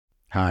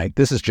Hi,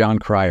 this is John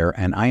Cryer,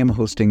 and I am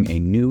hosting a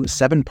new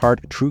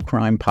 7-part true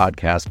crime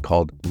podcast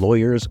called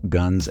Lawyers,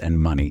 Guns, and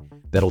Money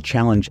that'll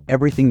challenge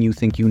everything you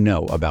think you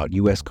know about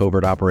U.S.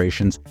 covert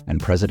operations and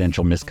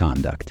presidential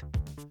misconduct.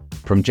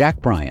 From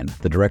Jack Bryan,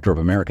 the director of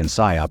American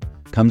PSYOP,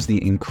 comes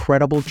the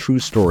incredible true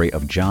story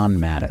of John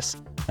Mattis,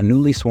 a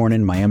newly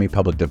sworn-in Miami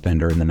public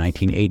defender in the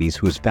 1980s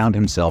who has found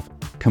himself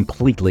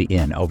completely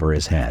in over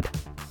his head.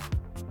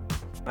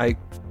 I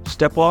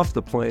step off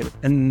the plane,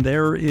 and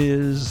there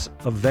is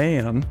a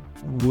van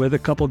with a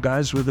couple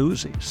guys with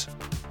Uzis.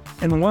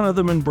 And one of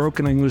them in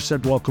broken English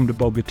said, "Welcome to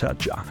Bogota,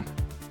 John."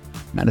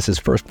 Mattis's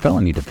first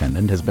felony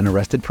defendant has been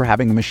arrested for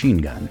having a machine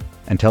gun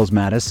and tells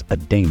Mattis a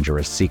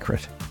dangerous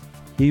secret.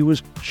 He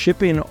was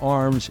shipping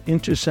arms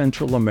into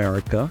Central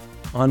America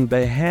on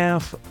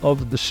behalf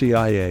of the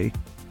CIA.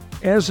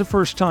 As a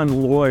first-time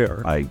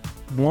lawyer, I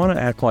want to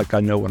act like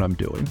I know what I'm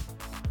doing.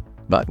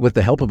 But with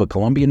the help of a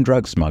Colombian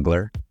drug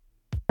smuggler,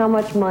 how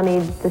much money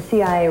the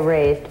CIA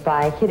raised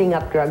by hitting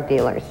up drug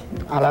dealers?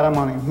 A lot of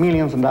money,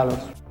 millions of dollars.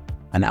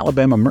 An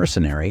Alabama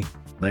mercenary,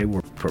 they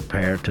were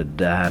prepared to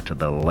die to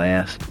the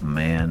last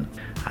man.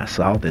 I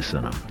saw this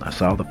in them. I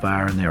saw the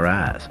fire in their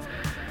eyes.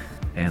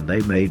 And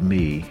they made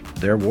me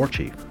their war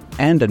chief.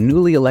 and a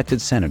newly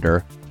elected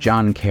Senator,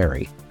 John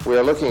Kerry. We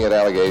are looking at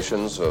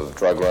allegations of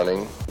drug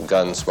running,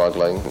 gun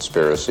smuggling,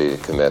 conspiracy to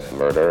commit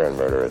murder and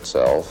murder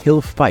itself.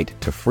 He'll fight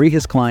to free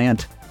his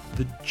client.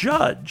 The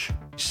judge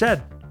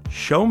said,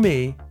 "Show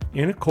me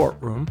in a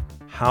courtroom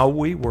how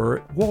we were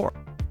at war."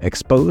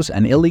 Expose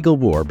an illegal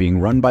war being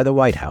run by the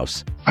White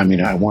House. I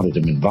mean, I wanted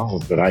him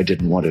involved, but I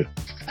didn't want to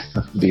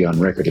be on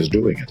record as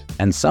doing it.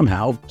 And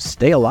somehow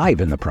stay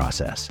alive in the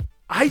process.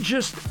 I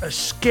just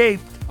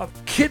escaped a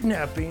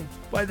kidnapping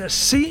by the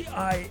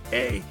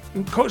CIA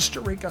in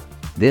Costa Rica.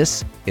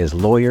 This is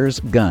Lawyers,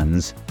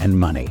 Guns, and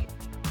Money.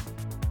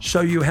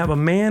 So you have a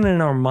man in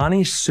an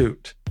Armani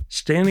suit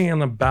standing on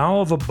the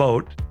bow of a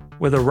boat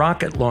with a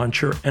rocket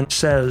launcher and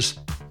says,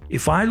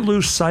 "If I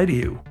lose sight of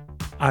you,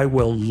 I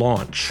will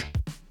launch.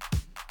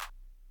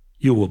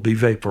 You will be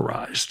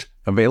vaporized."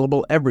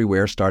 Available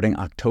everywhere starting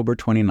October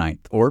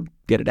 29th, or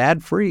get it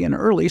ad-free and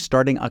early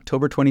starting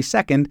October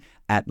 22nd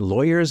at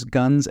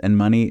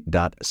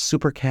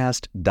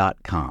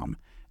lawyersgunsandmoney.supercast.com.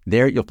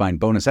 There you'll find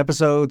bonus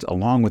episodes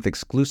along with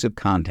exclusive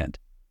content.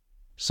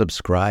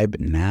 Subscribe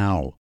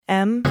now.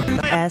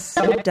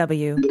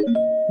 MSW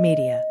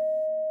Media.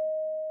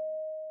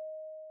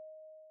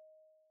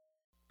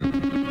 News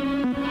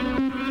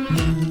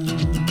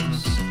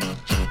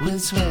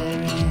with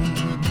swearing.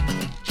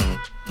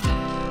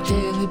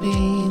 Daily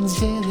beans,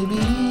 daily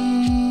beans.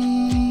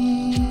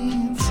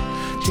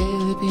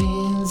 Daily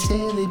beans,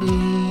 daily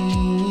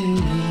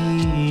beans.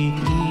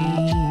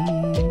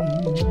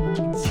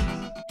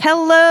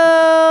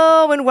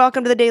 Hello and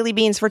welcome to the Daily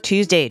Beans for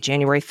Tuesday,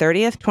 January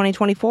 30th,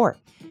 2024.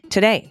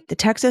 Today, the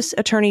Texas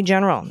Attorney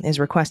General is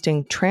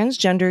requesting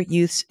transgender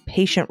youth's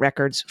patient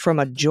records from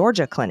a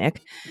Georgia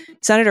clinic.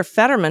 Senator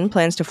Fetterman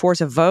plans to force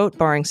a vote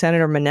barring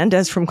Senator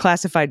Menendez from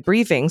classified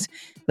briefings.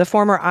 The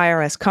former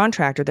IRS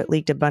contractor that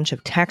leaked a bunch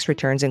of tax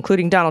returns,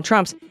 including Donald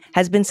Trump's,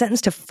 has been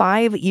sentenced to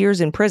 5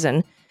 years in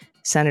prison.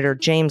 Senator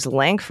James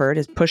Lankford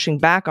is pushing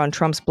back on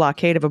Trump's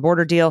blockade of a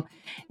border deal.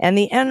 And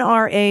the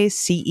NRA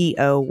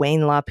CEO,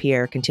 Wayne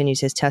LaPierre,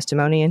 continues his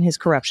testimony in his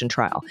corruption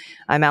trial.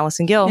 I'm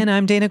Allison Gill. And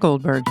I'm Dana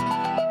Goldberg.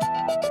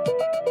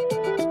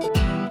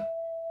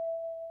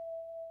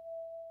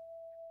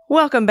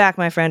 Welcome back,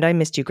 my friend. I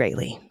missed you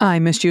greatly. I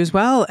missed you as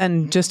well.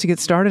 And just to get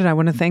started, I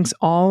want to thank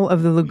all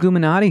of the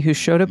Leguminati who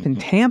showed up in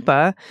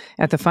Tampa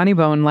at the Funny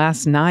Bone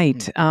last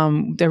night.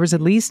 There was at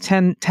least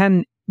 10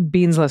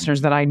 Beans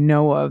listeners that I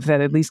know of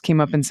that at least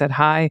came up and said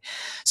hi.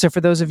 So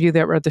for those of you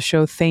that were at the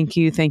show, thank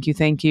you, thank you,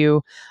 thank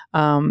you.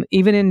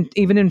 Even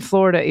in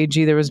Florida,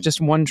 AG, there was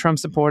just one Trump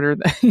supporter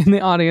in the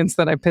audience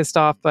that I pissed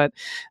off, but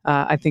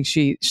I think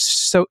she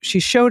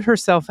showed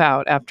herself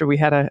out after we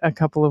had a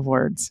couple of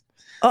words.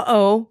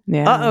 Uh-oh.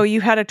 Yeah. Uh-oh, you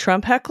had a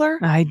Trump heckler?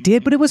 I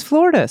did, but it was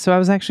Florida, so I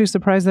was actually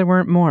surprised there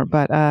weren't more.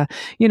 But,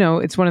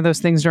 it's one of those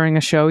things during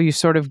a show, you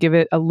sort of give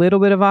it a little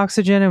bit of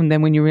oxygen, and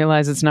then when you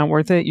realize it's not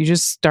worth it, you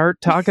just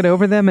start talking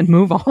over them and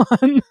move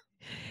on.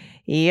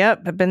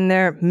 Yep, I've been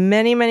there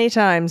many, many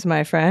times,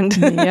 my friend.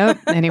 Yep.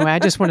 Anyway, I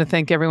just want to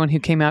thank everyone who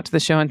came out to the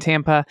show in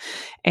Tampa.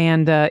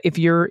 And if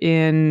you're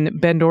in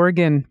Bend,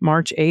 Oregon,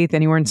 March 8th,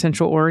 anywhere in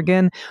Central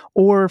Oregon,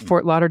 or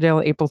Fort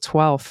Lauderdale, April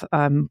 12th,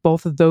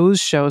 both of those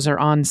shows are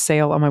on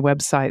sale on my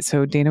website.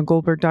 So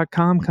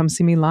danagoldberg.com, come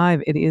see me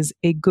live. It is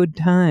a good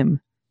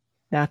time.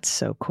 That's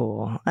so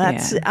cool.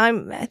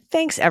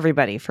 Thanks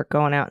everybody for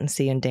going out and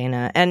seeing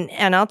Dana.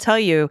 And I'll tell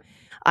you,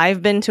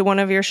 I've been to one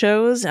of your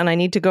shows and I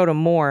need to go to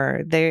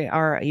more.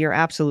 You're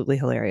absolutely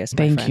hilarious.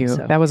 Thank you.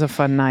 So. That was a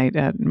fun night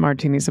at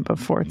Martinis Above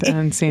 4th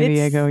in San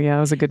Diego. Yeah, it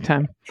was a good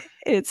time.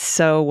 It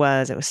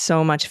was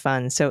so much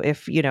fun. So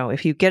if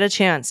you get a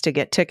chance to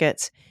get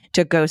tickets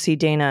to go see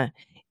Dana,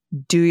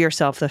 Do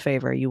yourself the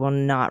favor. You will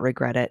not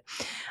regret it.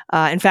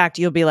 In fact,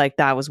 you'll be like,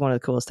 that was one of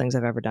the coolest things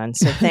I've ever done.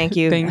 So thank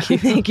you. Thank you.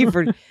 Thank you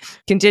for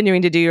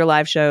continuing to do your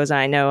live shows.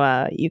 I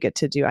know you get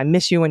to do, I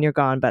miss you when you're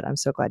gone, but I'm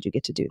so glad you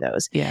get to do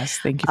those. Yes.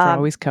 Thank you for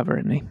always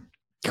covering me.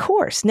 Of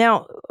course.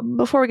 Now,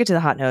 before we get to the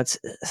hot notes,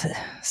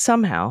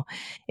 somehow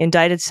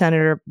indicted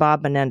Senator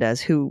Bob Menendez,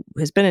 who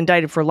has been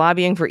indicted for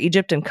lobbying for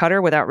Egypt and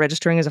Qatar without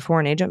registering as a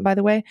foreign agent, by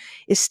the way,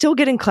 is still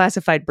getting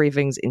classified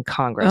briefings in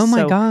Congress. Oh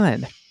my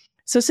God.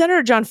 So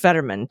Senator John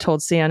Fetterman told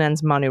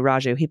CNN's Manu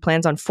Raju he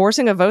plans on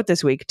forcing a vote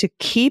this week to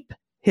keep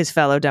his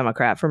fellow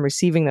Democrat from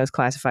receiving those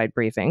classified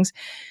briefings.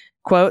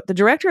 Quote, the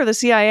director of the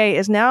CIA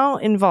is now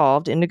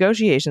involved in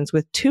negotiations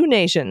with two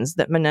nations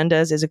that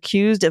Menendez is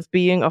accused of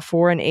being a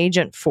foreign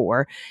agent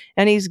for,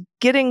 and he's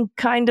getting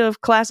kind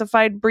of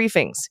classified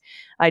briefings.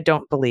 I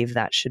don't believe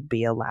that should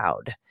be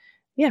allowed.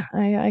 Yeah,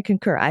 I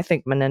concur. I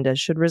think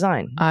Menendez should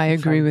resign. I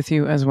agree with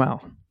you as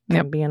well.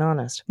 Yep. Being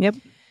honest. Yep.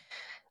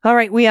 All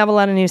right, we have a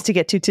lot of news to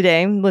get to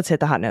today. Let's hit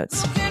the hot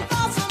notes.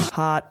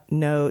 Hot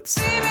notes.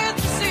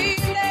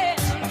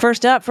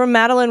 First up, from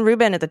Madeline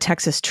Rubin at the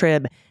Texas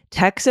Trib,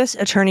 Texas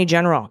Attorney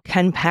General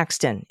Ken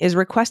Paxton is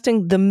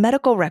requesting the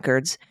medical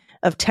records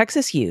of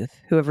Texas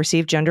youth who have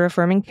received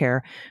gender-affirming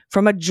care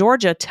from a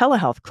Georgia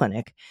telehealth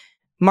clinic,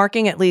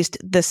 marking at least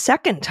the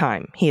second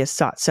time he has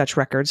sought such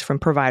records from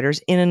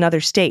providers in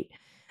another state.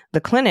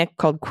 The clinic,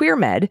 called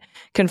QueerMed,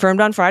 confirmed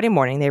on Friday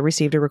morning they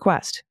received a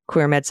request.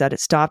 QueerMed said it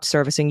stopped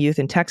servicing youth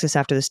in Texas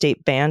after the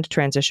state banned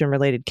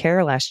transition-related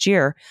care last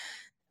year.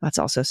 That's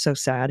also so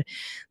sad.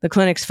 The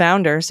clinic's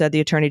founder said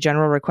the Attorney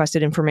General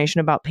requested information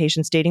about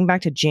patients dating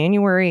back to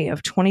January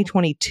of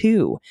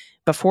 2022,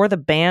 before the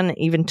ban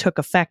even took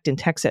effect in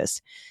Texas.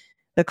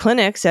 The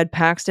clinic said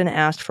Paxton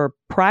asked for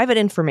private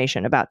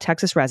information about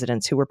Texas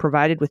residents who were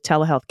provided with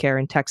telehealth care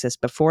in Texas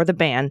before the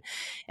ban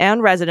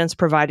and residents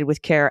provided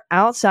with care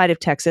outside of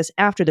Texas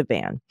after the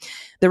ban.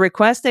 The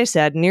request, they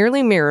said,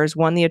 nearly mirrors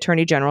one the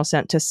Attorney General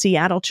sent to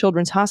Seattle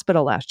Children's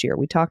Hospital last year.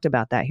 We talked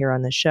about that here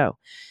on this show.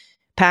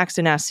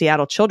 Paxton asked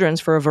Seattle Children's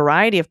for a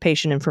variety of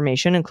patient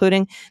information,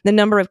 including the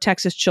number of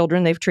Texas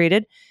children they've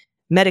treated,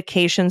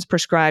 medications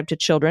prescribed to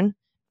children,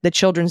 the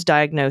children's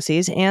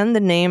diagnoses, and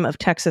the name of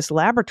Texas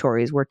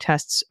laboratories where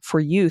tests for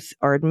youth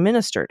are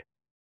administered.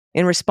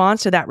 In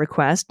response to that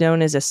request,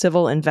 known as a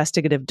civil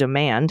investigative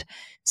demand,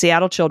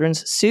 Seattle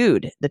Children's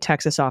sued the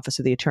Texas Office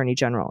of the Attorney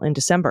General in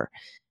December.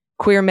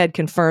 QueerMed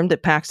confirmed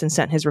that Paxton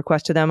sent his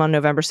request to them on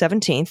November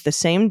 17th, the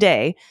same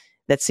day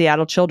that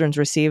Seattle Children's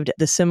received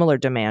the similar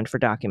demand for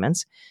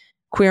documents.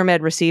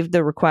 QueerMed received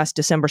the request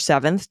December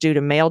 7th due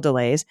to mail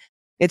delays.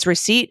 Its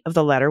receipt of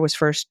the letter was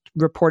first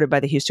reported by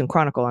the Houston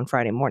Chronicle on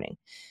Friday morning.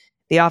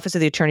 The Office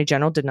of the Attorney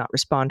General did not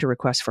respond to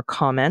requests for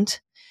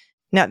comment.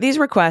 Now, these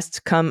requests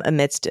come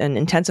amidst an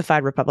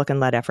intensified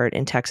Republican-led effort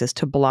in Texas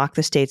to block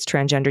the state's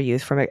transgender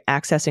youth from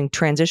accessing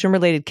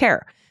transition-related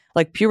care,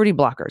 like puberty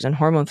blockers and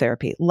hormone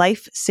therapy,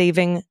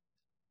 life-saving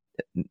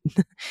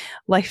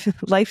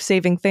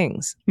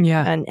things.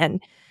 Yeah.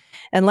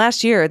 And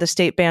last year, the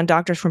state banned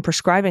doctors from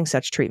prescribing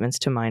such treatments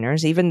to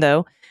minors, even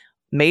though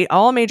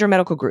all major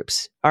medical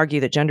groups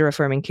argue that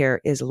gender-affirming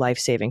care is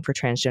life-saving for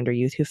transgender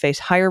youth who face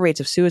higher rates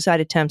of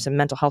suicide attempts and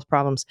mental health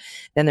problems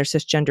than their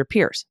cisgender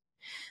peers.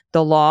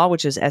 The law,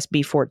 which is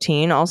SB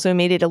 14, also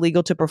made it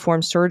illegal to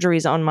perform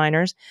surgeries on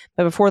minors.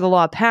 But before the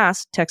law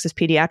passed, Texas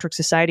Pediatric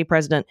Society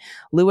President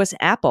Louis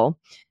Apple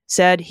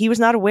said he was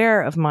not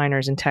aware of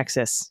minors in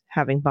Texas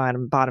having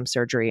bottom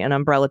surgery, an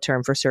umbrella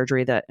term for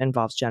surgery that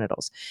involves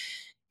genitals.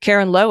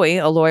 Karen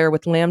Lowy, a lawyer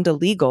with Lambda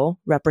Legal,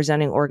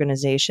 representing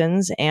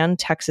organizations and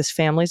Texas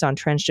families on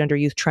transgender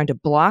youth trying to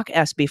block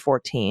SB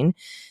 14,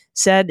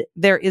 said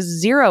there is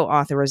zero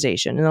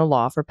authorization in the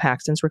law for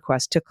Paxton's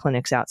request to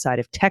clinics outside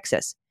of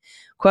Texas.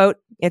 Quote,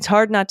 it's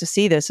hard not to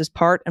see this as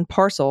part and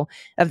parcel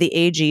of the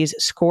AG's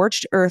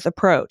scorched earth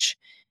approach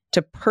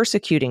to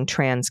persecuting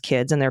trans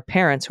kids and their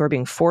parents who are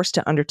being forced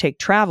to undertake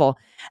travel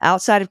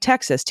outside of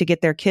Texas to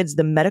get their kids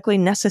the medically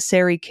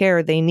necessary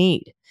care they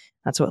need.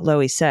 That's what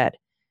Lowy said.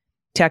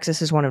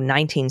 Texas is one of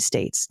 19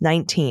 states,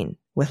 19,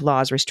 with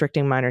laws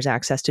restricting minors'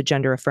 access to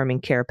gender-affirming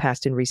care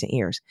passed in recent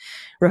years.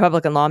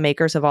 Republican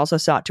lawmakers have also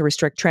sought to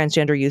restrict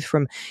transgender youth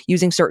from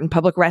using certain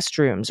public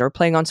restrooms or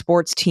playing on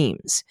sports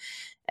teams.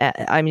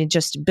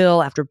 Just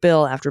bill after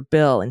bill after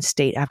bill in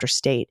state after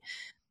state.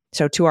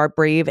 So to our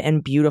brave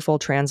and beautiful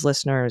trans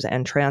listeners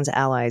and trans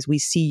allies, we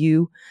see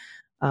you.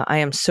 I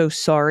am so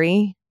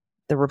sorry.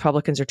 The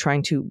Republicans are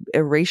trying to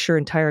erase your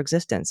entire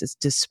existence. It's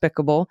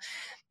despicable.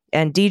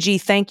 And DG,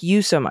 thank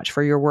you so much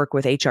for your work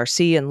with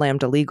HRC and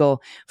Lambda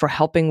Legal for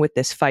helping with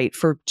this fight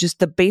for just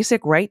the basic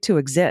right to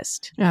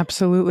exist.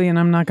 Absolutely. And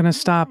I'm not going to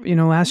stop.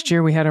 Last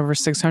year we had over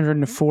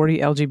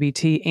 640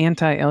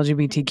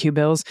 anti-LGBTQ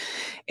bills.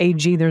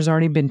 AG, there's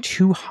already been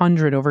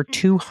over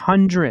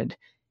 200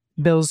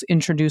 bills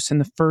introduced in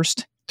the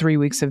first 3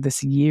 weeks of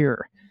this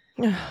year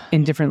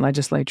in different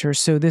legislatures.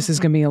 So this is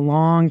going to be a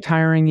long,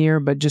 tiring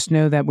year, but just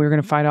know that we're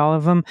going to fight all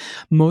of them.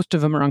 Most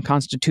of them are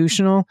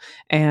unconstitutional.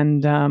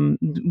 And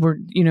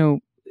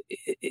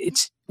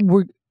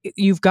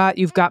you've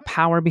got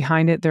power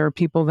behind it. There are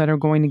people that are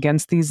going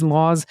against these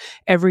laws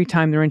every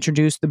time they're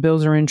introduced. The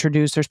bills are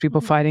introduced. There's people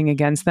fighting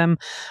against them,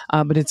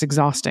 but it's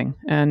exhausting.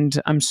 And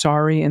I'm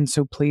sorry. And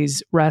so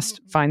please rest,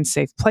 find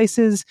safe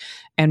places,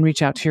 and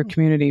reach out to your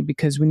community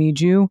because we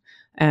need you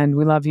and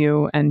we love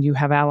you and you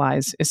have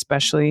allies,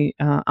 especially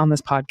on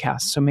this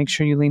podcast. So make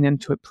sure you lean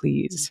into it,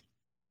 please.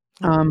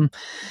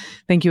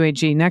 Thank you,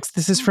 AG. Next,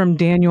 this is from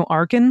Daniel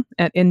Arkin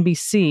at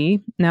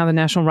NBC. Now, the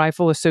National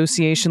Rifle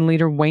Association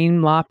leader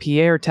Wayne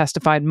LaPierre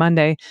testified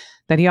Monday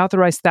that he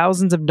authorized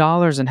thousands of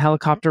dollars in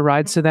helicopter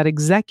rides so that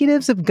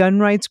executives of gun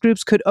rights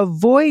groups could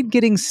avoid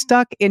getting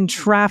stuck in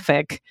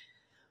traffic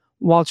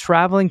while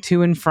traveling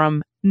to and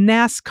from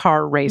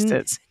NASCAR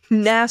races.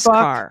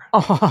 NASCAR.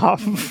 Fuck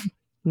off.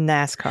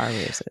 NASCAR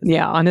races.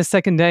 Yeah, on his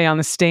second day on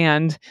the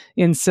stand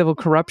in civil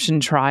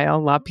corruption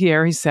trial,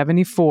 LaPierre, he's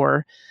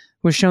 74,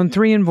 was shown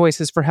 3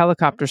 invoices for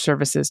helicopter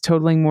services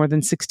totaling more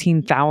than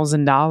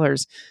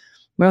 $16,000.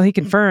 Well, he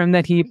confirmed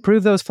that he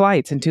approved those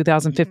flights in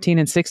 2015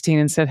 and 16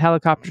 and said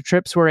helicopter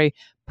trips were a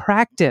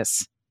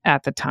practice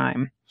at the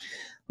time.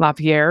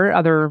 LaPierre,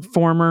 other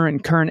former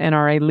and current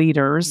NRA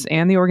leaders,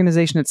 and the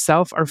organization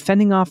itself are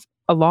fending off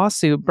a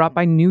lawsuit brought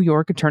by New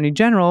York Attorney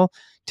General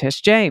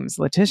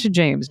Letitia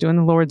James, doing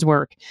the Lord's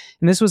work.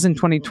 And this was in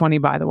 2020,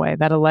 by the way,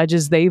 that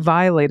alleges they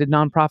violated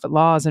nonprofit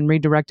laws and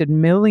redirected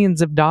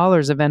millions of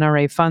dollars of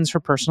NRA funds for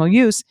personal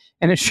use.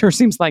 And it sure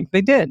seems like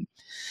they did.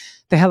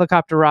 The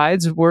helicopter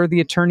rides were the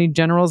Attorney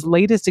General's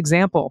latest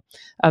example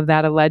of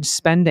that alleged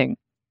spending.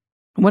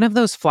 One of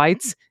those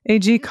flights,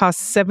 AG,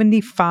 cost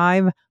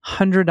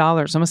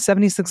 $7,500, almost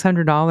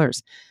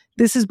 $7,600.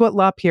 This is what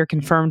LaPierre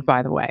confirmed,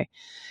 by the way.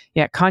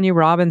 Yeah, Kanye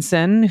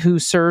Robinson, who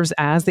serves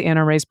as the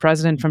NRA's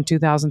president from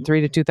 2003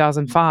 to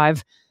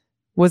 2005,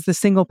 was the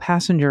single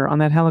passenger on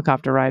that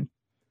helicopter ride.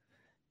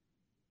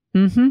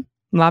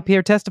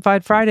 LaPierre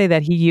testified Friday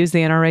that he used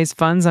the NRA's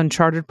funds on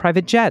chartered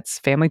private jets,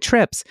 family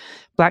trips,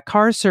 black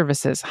car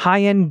services,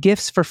 high-end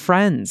gifts for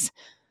friends.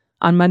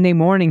 On Monday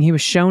morning, he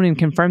was shown and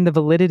confirmed the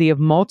validity of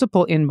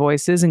multiple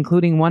invoices,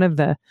 including one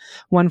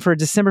for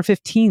December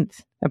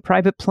 15th, a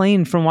private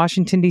plane from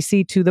Washington,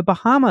 D.C. to the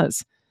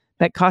Bahamas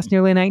that cost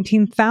nearly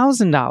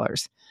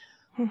 $19,000.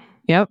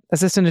 Yep.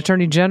 Assistant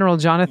Attorney General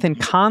Jonathan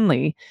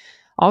Conley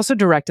also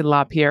directed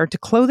LaPierre to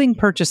clothing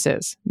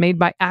purchases made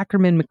by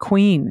Ackerman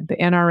McQueen, the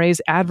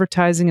NRA's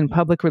advertising and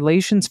public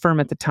relations firm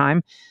at the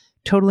time,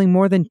 totaling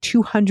more than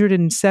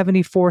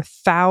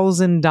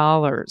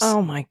 $274,000.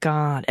 Oh, my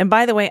God. And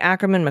by the way,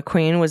 Ackerman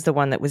McQueen was the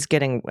one that was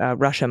getting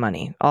Russia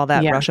money. All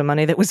that Russia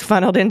money that was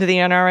funneled into the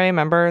NRA.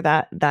 Remember?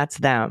 That's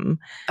them.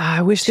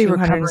 I wish they were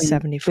covering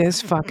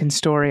this fucking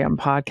story on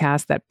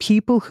podcasts that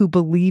people who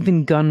believe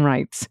in gun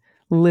rights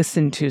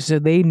listen to so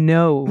they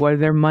know where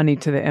their money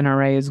to the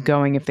NRA is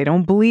going. If they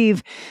don't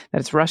believe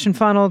that it's Russian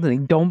funneled and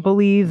they don't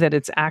believe that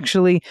it's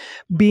actually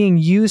being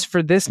used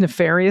for this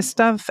nefarious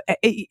stuff,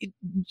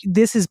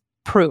 this is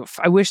proof.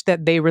 I wish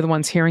that they were the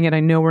ones hearing it. I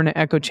know we're in an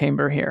echo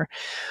chamber here.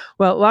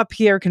 Well,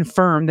 LaPierre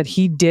confirmed that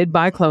he did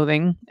buy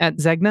clothing at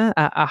Zegna,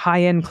 a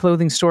high-end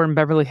clothing store in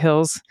Beverly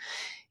Hills.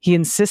 He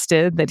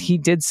insisted that he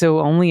did so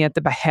only at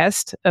the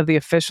behest of the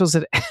officials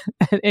at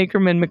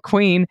Ackerman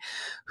McQueen,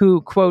 who,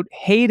 quote,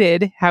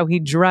 hated how he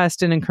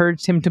dressed and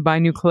encouraged him to buy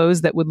new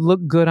clothes that would look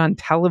good on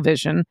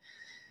television.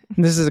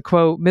 And this is a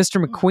quote,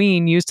 Mr.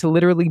 McQueen used to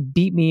literally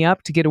beat me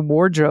up to get a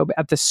wardrobe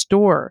at the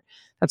store.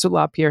 That's what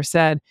LaPierre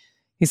said.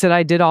 He said,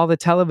 I did all the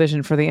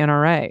television for the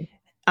NRA.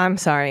 I'm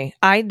sorry.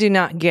 I do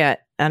not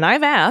get, and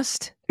I've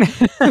asked,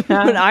 but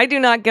I do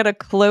not get a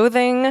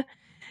clothing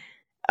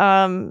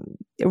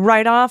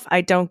write-off.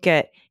 I don't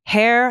get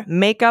hair,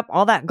 makeup,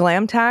 all that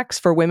glam tax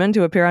for women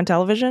to appear on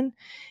television.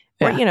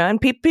 Yeah. Or,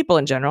 and people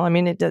in general. I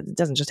mean, it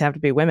doesn't just have to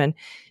be women.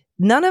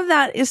 None of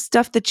that is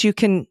stuff that you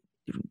can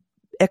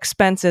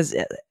expense as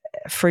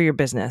for your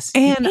business.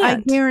 And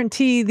I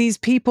guarantee these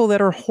people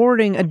that are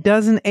hoarding a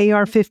dozen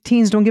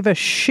AR-15s don't give a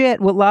shit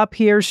what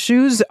LaPierre's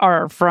shoes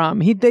are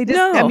from. I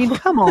mean,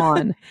 come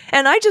on.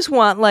 And I just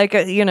want like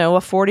a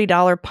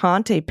 $40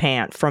 Ponte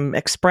pant from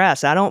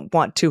Express. I don't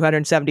want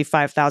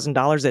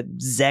 $275,000 at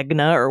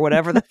Zegna or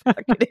whatever the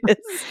fuck it is.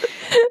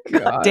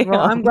 God damn.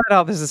 Well, I'm glad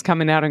all this is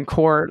coming out in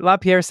court.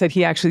 LaPierre said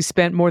he actually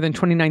spent more than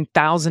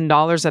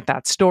 $29,000 at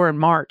that store in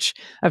March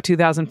of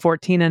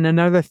 2014 and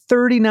another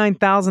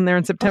 $39,000 there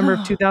in September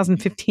of 2015.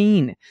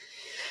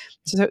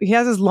 So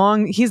he's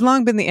long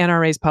been the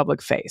NRA's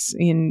public face.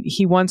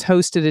 He once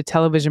hosted a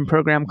television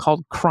program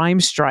called Crime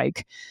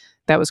Strike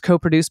that was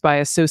co-produced by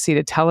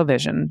Associated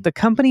Television. The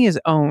company is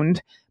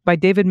owned by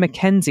David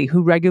Mackenzie,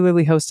 who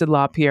regularly hosted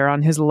LaPierre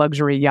on his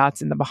luxury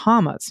yachts in the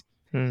Bahamas.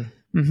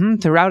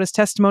 Throughout his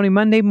testimony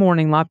Monday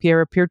morning, LaPierre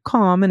appeared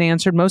calm and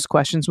answered most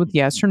questions with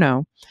yes or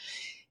no.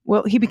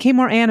 Well, he became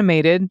more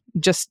animated,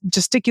 just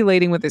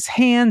gesticulating with his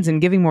hands and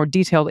giving more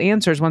detailed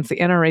answers once the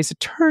NRA's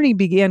attorney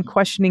began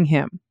questioning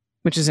him.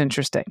 which is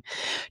interesting.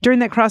 During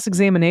that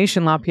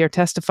cross-examination, LaPierre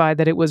testified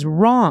that it was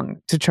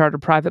wrong to charter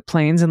private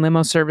planes and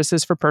limo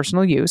services for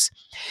personal use.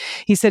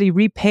 He said he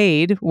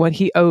repaid what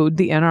he owed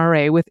the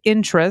NRA with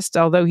interest,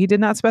 although he did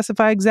not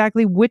specify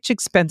exactly which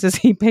expenses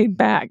he paid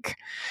back.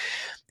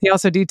 He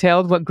also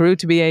detailed what grew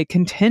to be a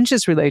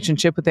contentious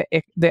relationship with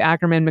the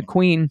Ackerman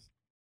McQueen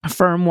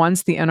firm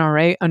once the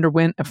NRA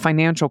underwent a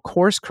financial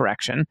course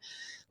correction.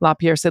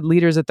 LaPierre said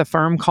leaders at the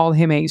firm called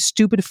him a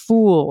stupid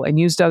fool and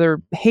used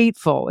other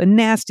hateful and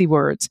nasty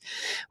words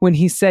when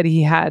he said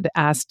he had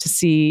asked to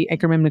see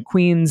Ackerman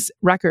McQueen's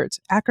records.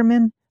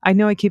 Ackerman? I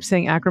know I keep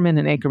saying Ackerman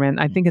and Ackerman.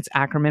 I think it's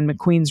Ackerman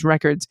McQueen's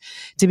records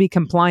to be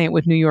compliant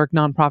with New York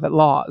nonprofit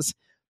laws.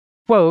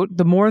 Quote,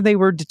 the more they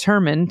were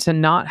determined to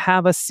not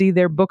have us see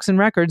their books and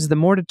records, the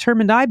more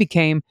determined I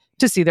became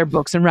to see their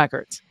books and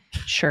records.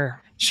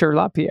 Sure,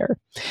 LaPierre.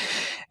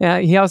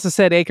 He also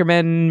said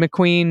Ackerman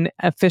McQueen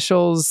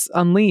officials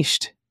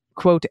unleashed,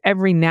 quote,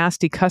 every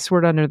nasty cuss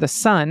word under the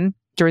sun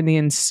during the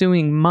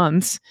ensuing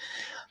months.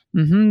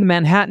 The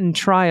Manhattan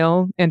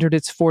trial entered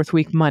its fourth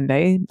week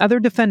Monday.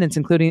 Other defendants,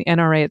 including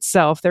NRA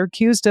itself, they're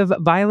accused of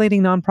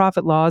violating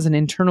nonprofit laws and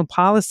internal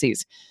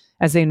policies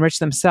as they enrich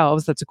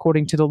themselves. That's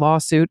according to the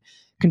lawsuit,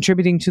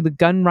 contributing to the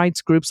gun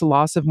rights group's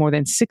loss of more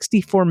than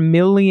 $64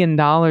 million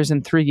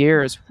in 3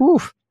 years.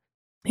 Whew.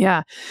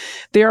 Yeah.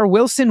 They are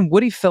Wilson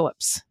Woody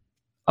Phillips,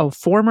 a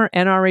former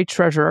NRA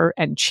treasurer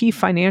and chief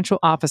financial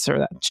officer.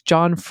 That's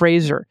John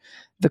Fraser,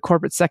 the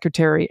corporate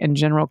secretary and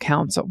general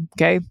counsel.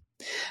 Okay.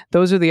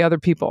 Those are the other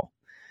people.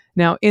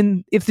 Now,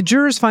 if the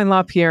jurors find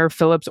LaPierre,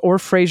 Phillips, or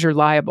Fraser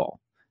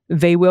liable,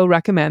 they will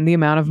recommend the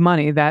amount of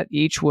money that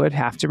each would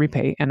have to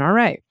repay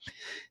NRA.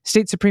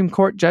 State Supreme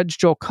Court Judge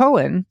Joel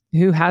Cohen,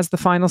 who has the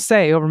final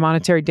say over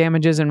monetary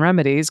damages and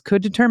remedies,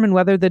 could determine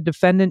whether the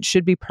defendant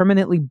should be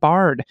permanently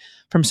barred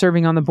from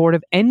serving on the board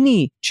of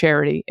any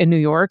charity in New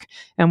York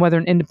and whether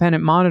an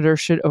independent monitor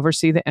should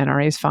oversee the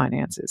NRA's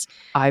finances.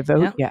 I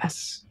vote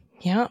yes.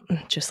 Yeah,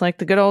 just like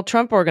the good old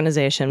Trump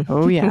organization.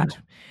 Oh, yeah.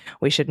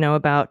 We should know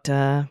about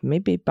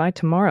maybe by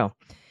tomorrow.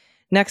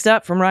 Next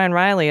up, from Ryan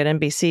Riley at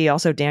NBC,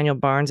 also Daniel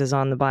Barnes is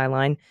on the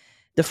byline.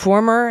 The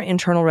former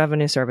Internal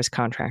Revenue Service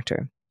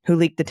contractor who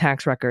leaked the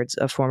tax records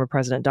of former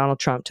President Donald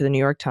Trump to the New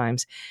York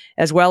Times,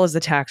 as well as the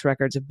tax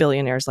records of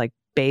billionaires like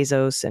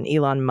Bezos and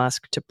Elon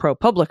Musk to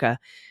ProPublica,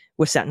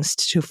 was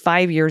sentenced to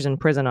 5 years in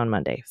prison on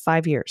Monday.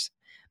 5 years.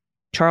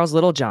 Charles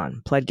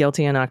Littlejohn pled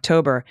guilty in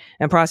October,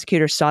 and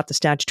prosecutors sought the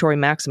statutory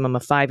maximum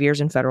of 5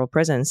 years in federal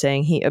prison,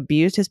 saying he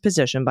abused his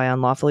position by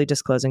unlawfully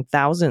disclosing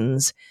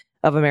thousands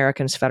of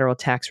Americans' federal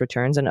tax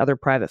returns and other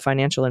private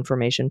financial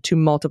information to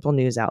multiple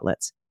news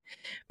outlets.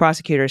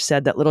 Prosecutors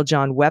said that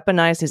Littlejohn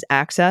weaponized his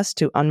access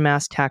to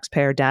unmasked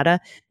taxpayer data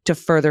to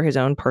further his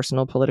own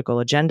personal political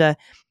agenda,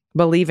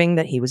 believing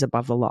that he was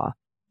above the law.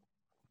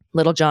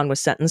 Littlejohn was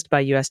sentenced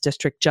by U.S.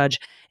 District Judge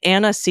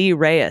Anna C.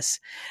 Reyes,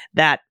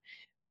 that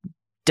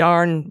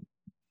darn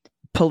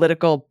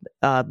political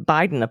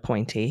Biden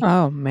appointee.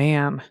 Oh,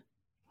 man.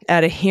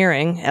 At a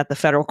hearing at the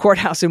federal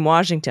courthouse in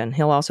Washington.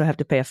 He'll also have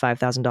to pay a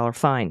 $5,000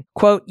 fine.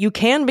 Quote, you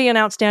can be an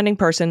outstanding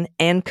person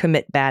and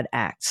commit bad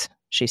acts,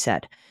 she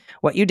said.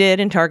 What you did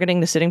in targeting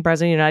the sitting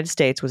president of the United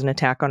States was an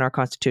attack on our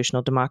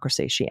constitutional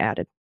democracy, she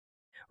added.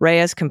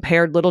 Reyes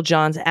compared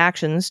Littlejohn's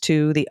actions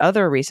to the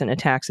other recent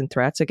attacks and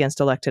threats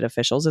against elected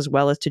officials, as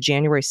well as to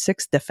January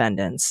 6th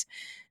defendants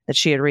that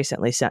she had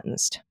recently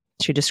sentenced.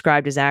 She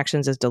described his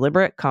actions as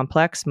deliberate,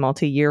 complex,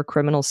 multi-year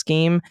criminal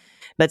scheme,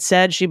 but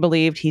said she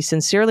believed he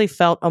sincerely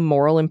felt a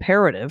moral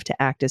imperative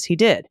to act as he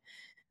did.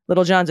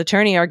 Littlejohn's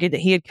attorney argued that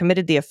he had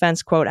committed the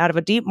offense, quote, out of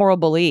a deep moral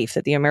belief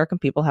that the American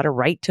people had a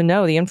right to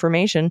know the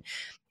information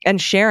and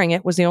sharing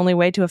it was the only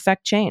way to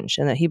effect change,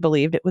 and that he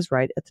believed it was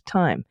right at the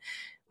time.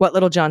 What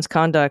Littlejohn's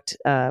conduct,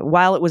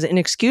 while it was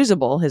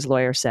inexcusable, his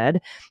lawyer said,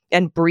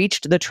 and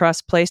breached the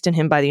trust placed in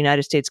him by the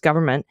United States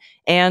government,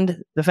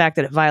 and the fact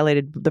that it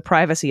violated the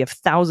privacy of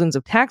thousands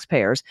of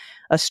taxpayers,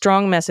 a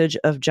strong message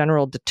of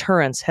general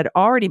deterrence had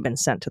already been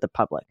sent to the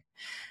public.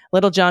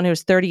 Littlejohn, who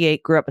was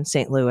 38, grew up in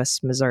St.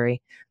 Louis,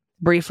 Missouri,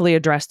 briefly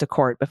addressed the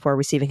court before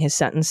receiving his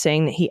sentence,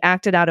 saying that he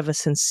acted out of a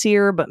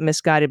sincere but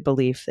misguided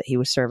belief that he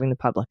was serving the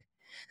public.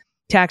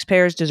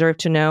 Taxpayers deserve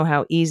to know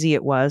how easy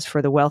it was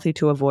for the wealthy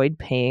to avoid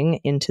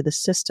paying into the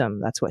system.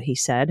 That's what he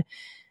said,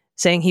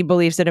 saying he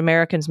believes that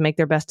Americans make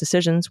their best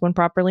decisions when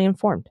properly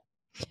informed.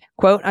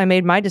 Quote, I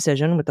made my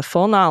decision with the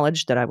full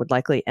knowledge that I would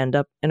likely end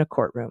up in a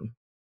courtroom.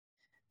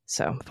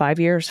 So 5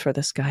 years for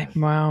this guy.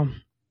 Wow.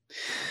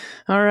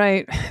 All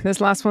right. This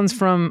last one's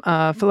from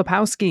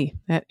Filipowski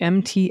at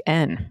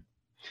MTN.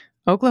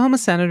 Oklahoma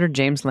Senator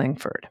James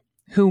Langford,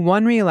 who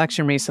won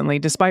re-election recently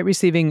despite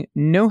receiving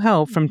no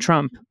help from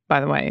Trump, by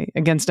the way,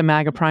 against a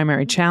MAGA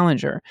primary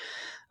challenger,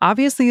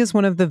 obviously is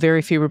one of the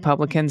very few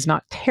Republicans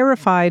not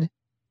terrified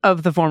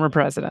of the former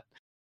president.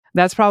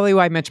 That's probably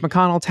why Mitch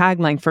McConnell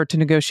tagged Langford to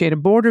negotiate a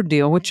border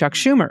deal with Chuck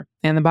Schumer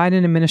and the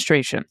Biden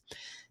administration.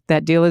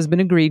 That deal has been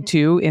agreed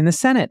to in the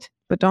Senate,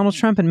 but Donald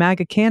Trump and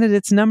MAGA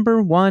candidates'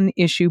 number one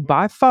issue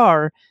by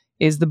far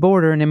is the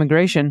border and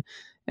immigration,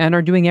 and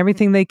are doing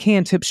everything they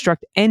can to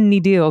obstruct any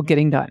deal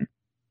getting done.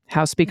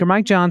 House Speaker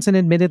Mike Johnson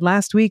admitted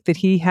last week that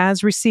he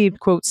has received,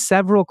 quote,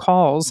 several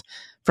calls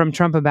from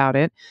Trump about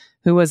it,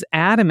 who was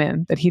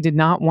adamant that he did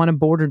not want a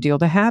border deal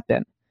to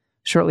happen.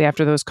 Shortly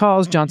after those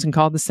calls, Johnson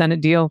called the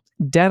Senate deal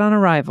dead on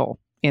arrival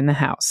in the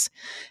House.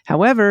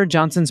 However,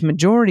 Johnson's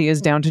majority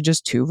is down to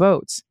just 2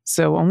 votes,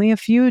 so only a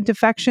few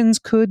defections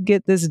could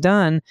get this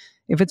done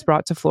if it's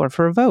brought to floor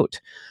for a vote.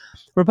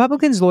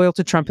 Republicans loyal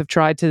to Trump have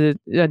tried to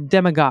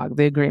demagogue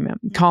the agreement,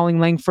 calling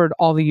Langford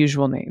all the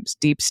usual names: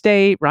 deep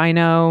state,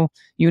 rhino,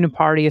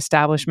 uniparty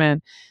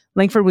establishment.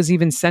 Langford was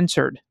even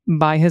censured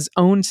by his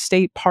own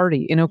state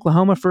party in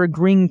Oklahoma for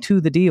agreeing to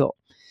the deal.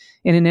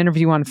 In an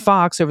interview on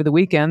Fox over the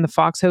weekend, the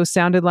Fox host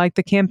sounded like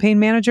the campaign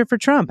manager for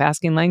Trump,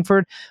 asking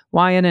Langford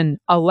why in an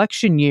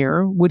election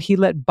year would he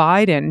let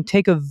Biden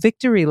take a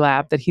victory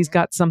lap that he's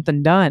got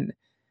something done.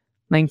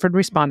 Langford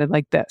responded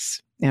like this,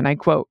 and I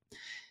quote,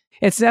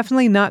 "It's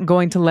definitely not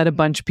going to let a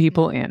bunch of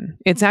people in.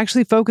 It's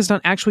actually focused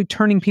on actually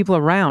turning people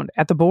around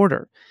at the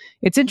border.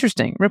 It's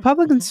interesting.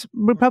 Republicans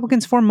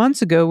 4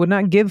 months ago would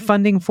not give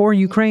funding for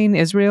Ukraine,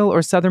 Israel,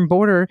 or southern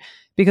border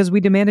because we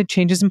demanded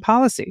changes in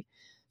policy.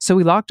 So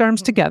we locked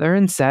arms together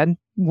and said,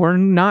 we're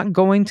not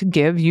going to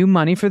give you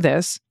money for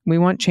this. We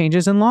want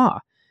changes in law."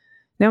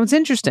 Now, it's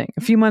interesting.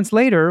 A few months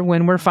later,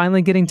 when we're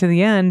finally getting to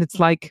the end, it's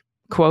like,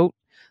 quote,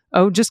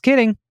 "Oh, just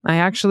kidding. I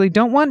actually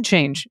don't want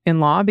change in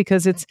law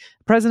because it's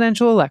a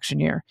presidential election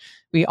year.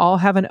 We all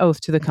have an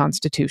oath to the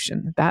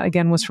Constitution." That,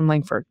 again, was from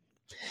Langford.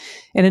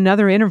 In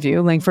another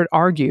interview, Langford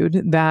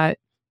argued that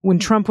when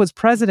Trump was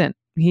president,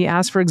 he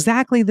asked for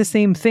exactly the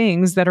same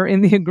things that are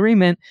in the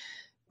agreement,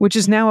 which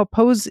is now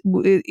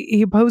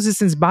he opposes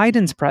since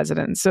Biden's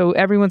president. So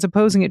everyone's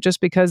opposing it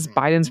just because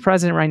Biden's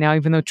president right now,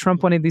 even though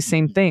Trump wanted these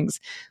same things.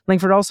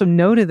 Langford also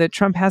noted that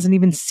Trump hasn't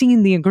even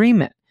seen the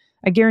agreement.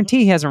 I guarantee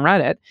he hasn't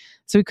read it,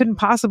 so he couldn't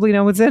possibly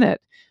know what's in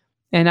it.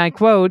 And I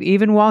quote,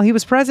 "Even while he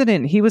was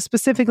president, he was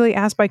specifically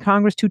asked by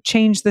Congress to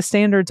change the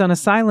standards on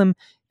asylum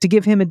to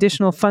give him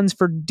additional funds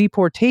for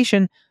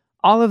deportation.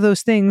 All of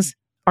those things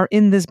are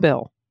in this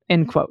bill,"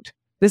 end quote.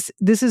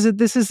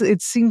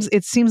 It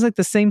seems like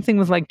the same thing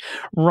with like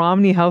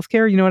Romney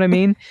healthcare, you know what I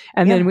mean?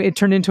 And then it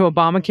turned into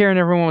Obamacare and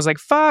everyone was like,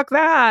 fuck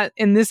that.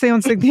 And this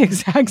sounds like the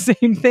exact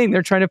same thing.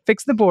 They're trying to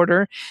fix the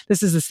border.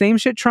 This is the same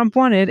shit Trump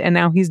wanted, and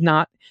now he's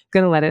not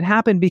going to let it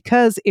happen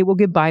because it will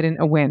give Biden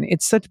a win.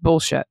 It's such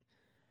bullshit.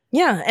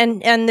 Yeah,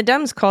 and the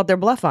Dems called their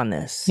bluff on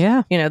this.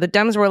 Yeah. You know, the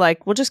Dems were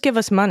like, well, just give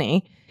us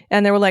money.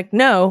 And they were like,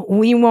 no,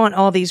 we want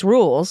all these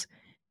rules.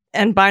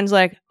 And Biden's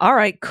like, all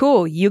right,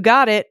 cool, you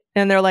got it.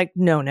 And they're like,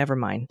 no, never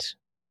mind.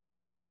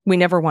 We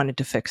never wanted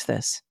to fix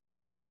this.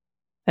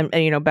 And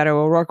you know, Beto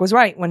O'Rourke was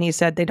right when he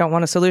said they don't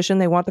want a solution,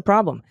 they want the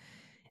problem.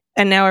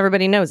 And now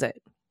everybody knows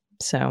it.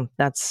 So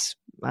that's,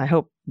 I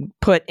hope,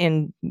 put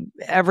in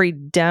every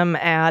Dem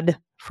ad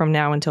from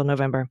now until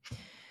November.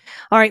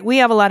 All right, we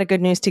have a lot of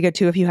good news to get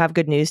to. If you have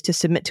good news to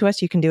submit to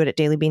us, you can do it at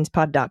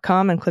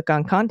dailybeanspod.com and click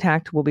on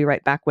contact. We'll be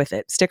right back with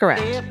it. Stick around.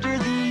 After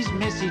these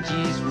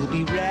messages, we'll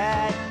be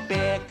right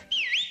back.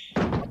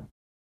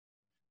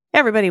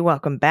 Everybody,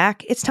 welcome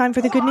back. It's time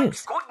for the good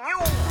news. Good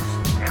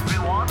news,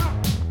 everyone.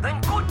 Then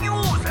good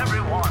news,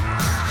 everyone.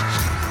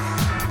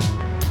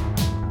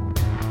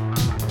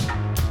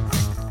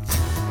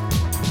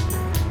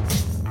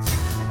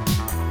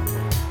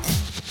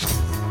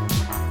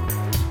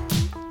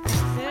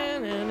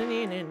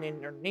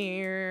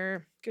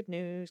 Good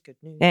news, good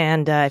news.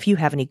 And if you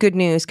have any good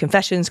news,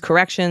 confessions,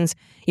 corrections,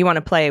 you want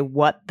to play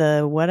what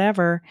the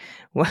whatever,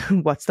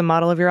 what's the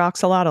model of your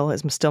axolotl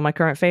is still my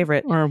current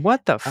favorite. Or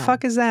what the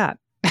fuck is that?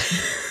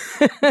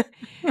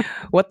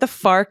 What the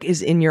fark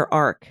is in your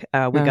arc?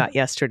 We got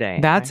yesterday.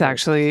 That's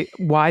actually,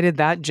 why did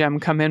that gem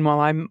come in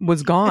while I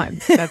was gone?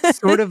 That's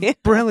sort of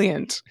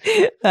brilliant.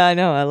 I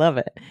know, I love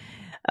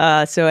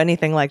it. So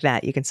anything like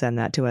that, you can send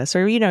that to us.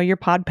 Or, you know, your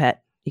pod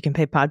pet. You can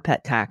pay pod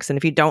pet tax. And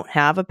if you don't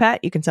have a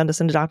pet, you can send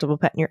us an adoptable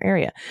pet in your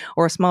area,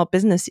 or a small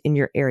business in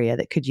your area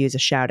that could use a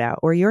shout out,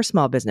 or your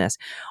small business,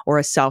 or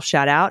a self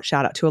shout out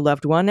to a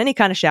loved one, any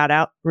kind of shout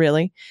out,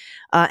 really.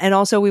 And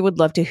also, we would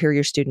love to hear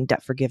your student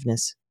debt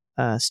forgiveness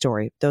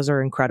story. Those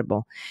are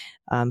incredible.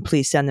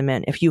 Please send them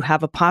in. If you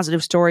have a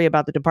positive story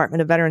about the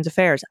Department of Veterans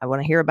Affairs, I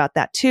want to hear about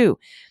that too.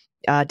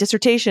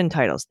 Dissertation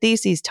titles,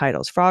 theses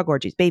titles, frog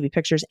orgies, baby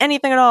pictures,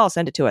 anything at all,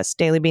 send it to us.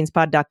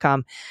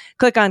 dailybeanspod.com.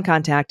 Click on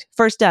contact.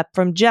 First step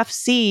from Jeff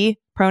C.,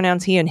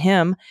 pronouns he and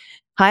him.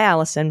 Hi,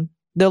 Allison.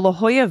 The La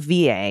Jolla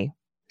VA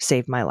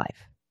saved my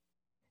life.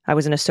 I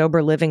was in a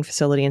sober living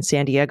facility in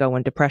San Diego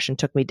when depression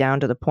took me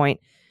down to the point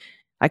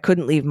I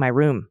couldn't leave my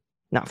room.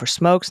 Not for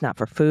smokes, not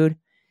for food.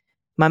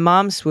 My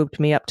mom swooped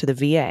me up to the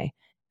VA,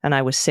 and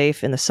I was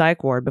safe in the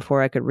psych ward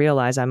before I could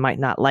realize I might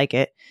not like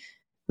it.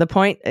 The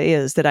point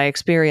is that I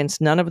experienced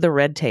none of the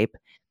red tape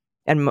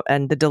and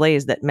the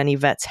delays that many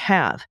vets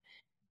have.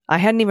 I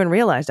hadn't even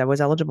realized I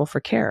was eligible for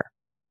care.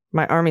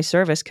 My Army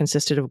service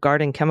consisted of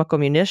guarding chemical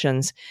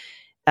munitions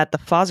at the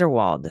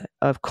Fazerwald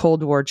of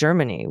Cold War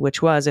Germany,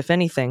 which was, if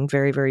anything,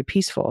 very, very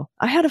peaceful.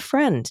 I had a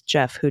friend,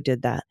 Jeff, who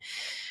did that.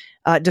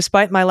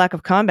 Despite my lack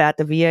of combat,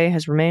 the VA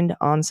has remained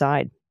on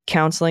side.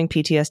 counseling,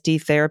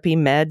 PTSD therapy,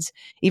 meds,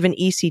 even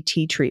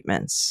ECT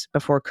treatments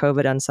before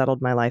COVID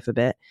unsettled my life a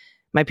bit.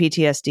 My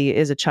PTSD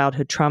is a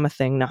childhood trauma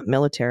thing, not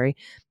military.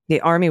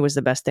 The Army was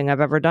the best thing I've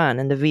ever done,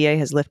 and the VA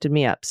has lifted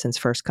me up since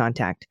first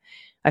contact.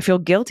 I feel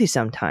guilty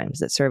sometimes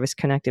that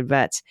service-connected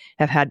vets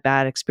have had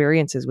bad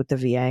experiences with the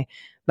VA,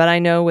 but I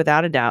know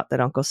without a doubt that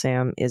Uncle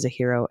Sam is a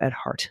hero at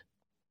heart.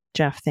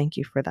 Jeff, thank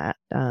you for that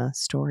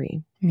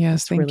story.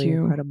 Yes, It's thank really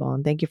you. incredible,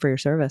 and thank you for your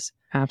service.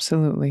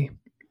 Absolutely.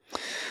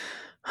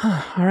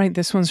 All right,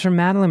 this one's from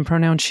Madeline,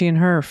 pronouns she and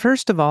her.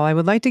 First of all, I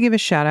would like to give a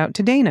shout out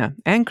to Dana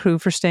and crew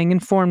for staying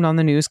informed on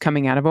the news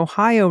coming out of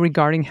Ohio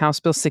regarding House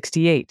Bill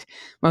 68.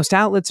 Most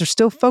outlets are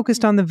still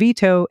focused on the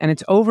veto and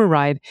its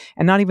override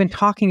and not even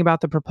talking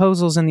about the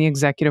proposals in the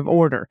executive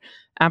order.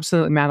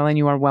 Absolutely, Madeline,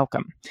 you are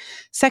welcome.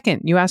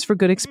 Second, you asked for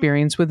good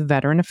experience with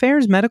Veteran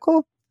Affairs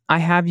Medical. I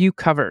have you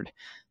covered.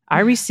 I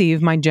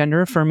received my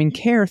gender-affirming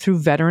care through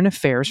Veteran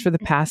Affairs for the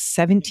past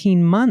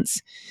 17 months.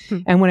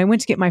 And when I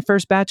went to get my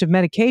first batch of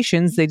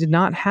medications, they did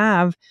not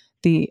have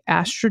the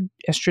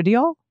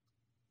estradiol.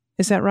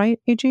 Is that right,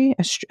 AG?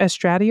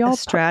 Estradiol?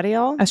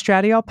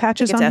 Estradiol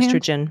patches on hand? It's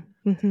estrogen.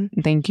 Mm-hmm.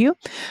 Thank you.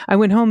 I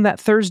went home that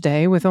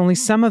Thursday with only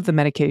some of the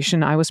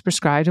medication I was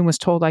prescribed and was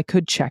told I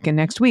could check in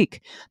next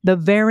week. The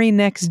very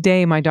next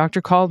day, my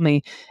doctor called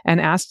me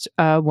and asked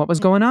what was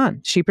going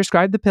on. She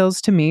prescribed the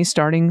pills to me,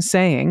 starting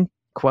saying,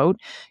 quote,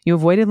 "You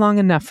have waited long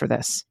enough for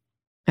this,"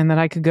 and that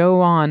I could go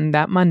on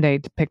that Monday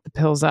to pick the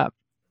pills up.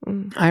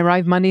 I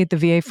arrived Monday at the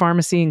VA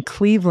pharmacy in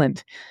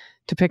Cleveland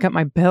to pick up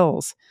my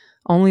pills,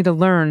 only to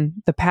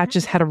learn the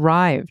patches had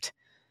arrived.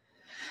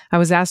 I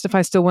was asked if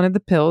I still wanted the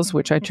pills,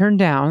 which I turned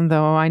down,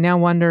 though I now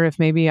wonder if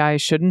maybe I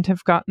shouldn't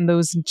have gotten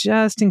those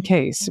just in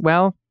case.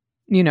 Well,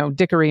 you know,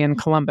 Dickory and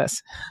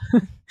Columbus.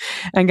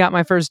 And got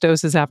my first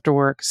doses after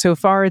work. So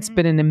far, it's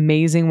been an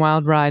amazing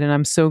wild ride, and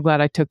I'm so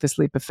glad I took this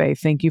leap of faith.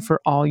 Thank you for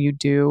all you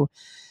do.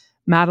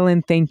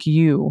 Madeline, thank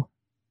you.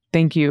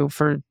 Thank you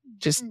for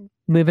just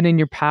living in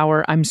your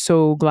power. I'm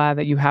so glad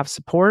that you have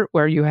support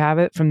where you have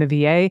it from the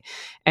VA,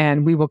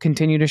 and we will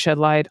continue to shed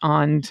light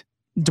on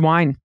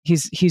Dwayne.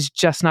 He's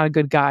just not a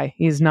good guy.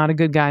 He's not a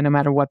good guy no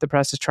matter what the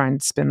press is trying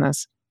to spin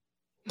this.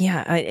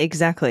 Yeah,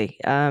 exactly.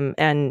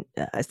 And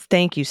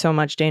thank you so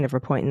much, Dana, for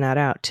pointing that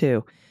out,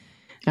 too.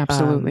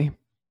 Absolutely.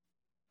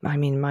 I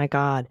mean, my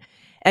God.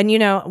 And, you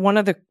know, one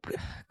of the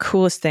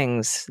coolest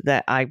things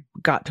that I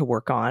got to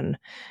work on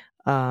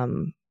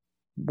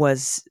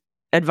was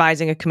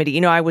advising a committee.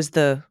 You know, I was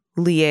the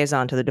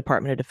liaison to the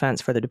Department of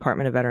Defense for the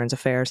Department of Veterans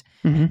Affairs.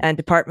 Mm-hmm. And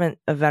Department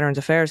of Veterans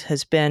Affairs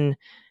has been,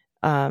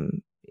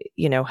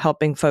 you know,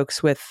 helping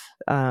folks with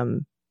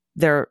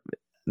their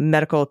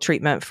medical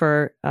treatment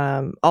for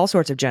all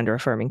sorts of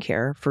gender-affirming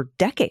care for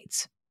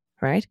decades,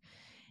 right?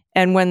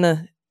 And when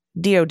the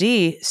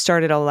DOD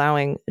started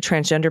allowing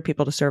transgender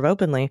people to serve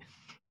openly,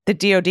 the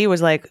DOD was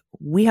like,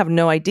 we have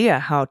no idea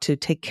how to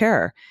take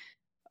care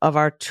of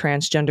our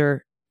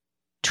transgender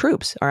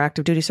troops, our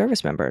active duty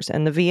service members.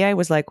 And the VA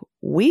was like,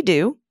 we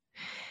do.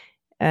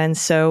 And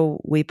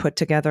so we put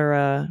together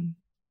a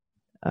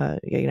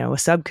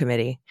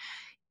subcommittee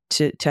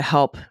to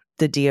help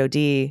the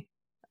DOD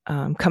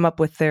come up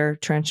with their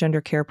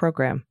transgender care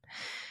program.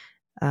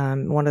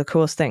 One of the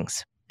coolest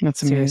things.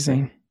 That's amazing.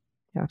 Seriously.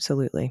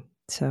 Absolutely.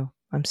 So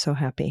I'm so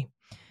happy.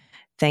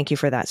 Thank you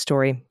for that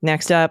story.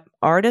 Next up,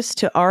 artist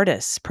to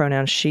artist,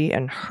 pronouns she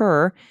and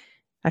her.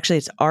 Actually,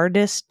 it's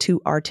artist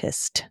to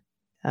artist.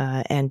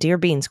 And dear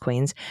Beans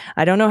Queens,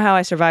 I don't know how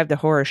I survived the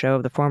horror show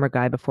of the former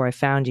guy before I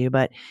found you,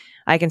 but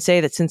I can say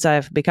that since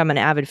I've become an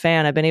avid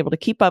fan, I've been able to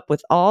keep up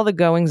with all the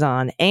goings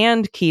on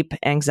and keep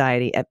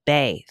anxiety at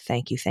bay.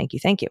 Thank you, thank you,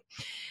 thank you.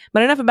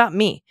 But enough about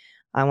me.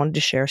 I wanted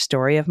to share a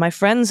story of my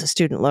friend's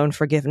student loan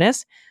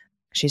forgiveness.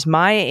 She's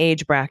my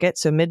age bracket,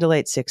 so mid to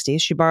late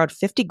 60s. She borrowed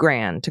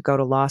 $50,000 to go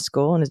to law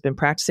school and has been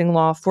practicing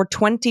law for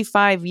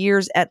 25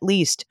 years at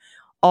least,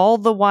 all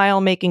the while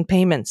making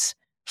payments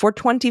for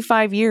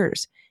 25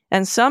 years.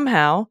 And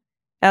somehow,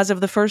 as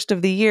of the first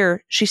of the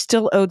year, she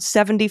still owed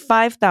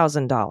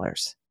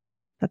 $75,000.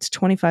 That's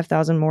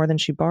 $25,000 more than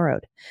she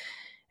borrowed,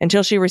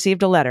 until she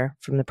received a letter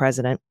from the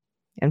president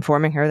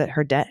informing her that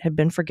her debt had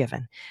been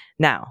forgiven.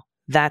 Now,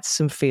 that's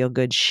some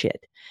feel-good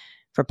shit.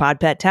 For Pod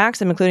Pet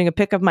Tax, I'm including a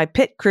pic of my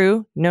pit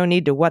crew. No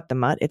need to what the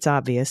mutt. It's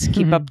obvious.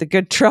 Keep up the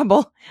good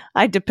trouble.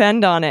 I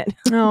depend on it.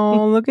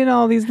 Oh, look at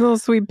all these little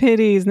sweet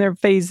pitties and their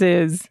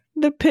faces.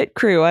 The pit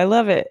crew. I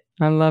love it.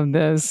 I love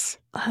this.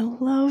 I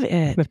love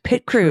it. The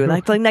pit crew.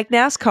 Like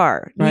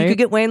NASCAR. Right? You could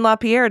get Wayne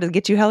LaPierre to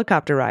get you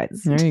helicopter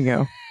rides. There you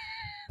go.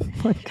 Oh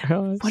my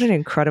gosh. What an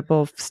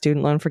incredible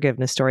student loan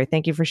forgiveness story.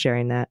 Thank you for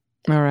sharing that.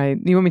 All right.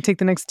 You want me to take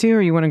the next two,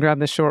 or you want to grab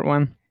the short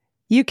one?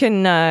 You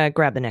can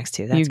grab the next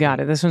two. That's you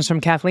got it. This one's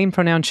from Kathleen,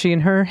 pronouns she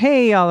and her.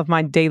 Hey, all of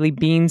my Daily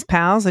Beans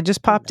pals. I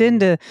just popped in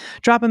to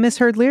drop a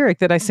misheard lyric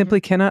that I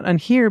simply cannot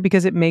unhear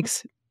because it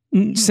makes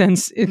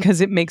sense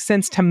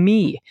to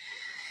me.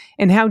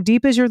 And how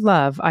deep is your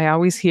love, I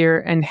always hear,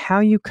 and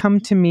how you come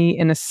to me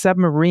in a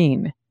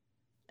submarine.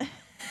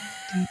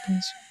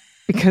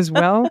 Because,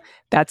 well,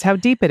 that's how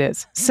deep it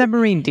is.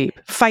 Submarine deep.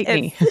 Fight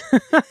me.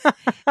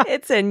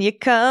 It's and you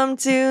come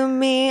to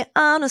me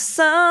on a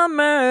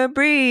summer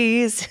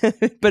breeze.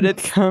 But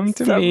it's come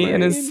to me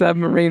in a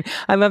submarine.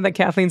 I love that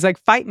Kathleen's like,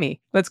 fight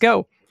me. Let's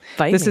go.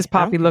 This is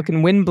Poppy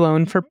looking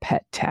windblown for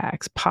pet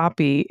tax.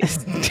 Poppy is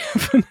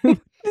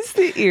definitely... It's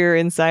the ear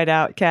inside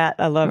out cat.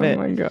 I love it.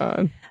 Oh my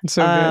God. It's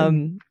so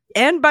good.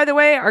 And by the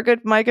way,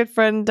 my good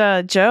friend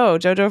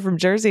Jojo from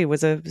Jersey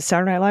was a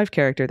Saturday Night Live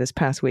character this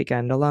past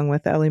weekend, along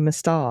with Ellie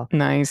Mistal.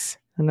 Nice.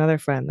 Another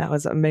friend. That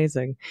was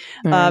amazing.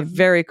 Right.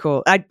 Very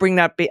cool. I'd bring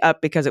that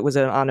up because it was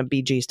on a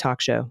Bee Gees talk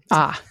show.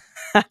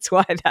 That's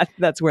why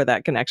that's where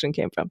that connection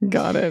came from.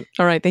 Got it.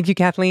 All right. Thank you,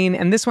 Kathleen.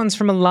 And this one's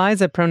from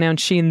Eliza,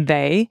 pronouns she and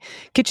they.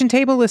 Kitchen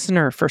table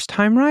listener,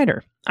 first-time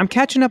writer. I'm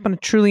catching up on a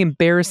truly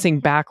embarrassing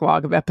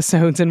backlog of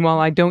episodes, and while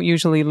I don't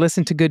usually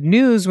listen to good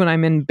news when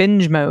I'm in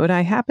binge mode,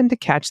 I happened to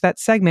catch that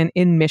segment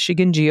in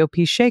Michigan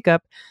GOP Shakeup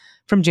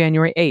from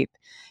January 8th.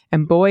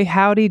 And boy,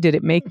 howdy, did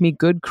it make me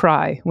good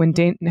cry when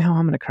now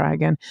I'm going to cry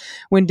again.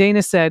 When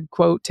Dana said,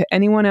 quote, to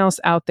anyone else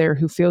out there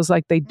who feels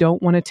like they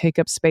don't want to take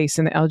up space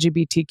in the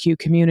LGBTQ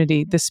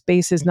community, the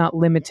space is not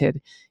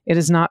limited. It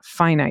is not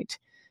finite.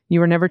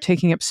 You are never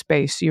taking up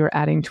space. You are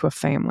adding to a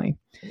family.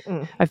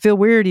 I feel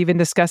weird even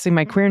discussing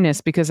my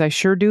queerness because I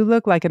sure do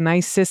look like a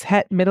nice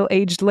cis-het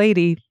middle-aged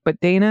lady. But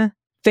Dana,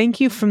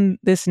 thank you from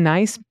this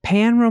nice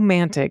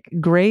pan-romantic,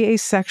 gray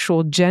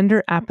asexual,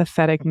 gender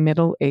apathetic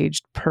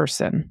middle-aged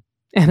person.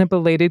 And a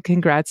belated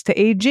congrats to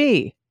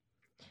AG.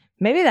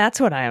 Maybe that's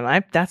what I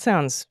am. That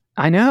sounds...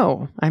 I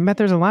know. I bet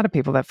there's a lot of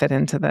people that fit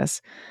into this.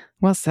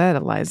 Well said,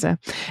 Eliza.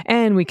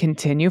 And we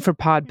continue for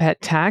Pod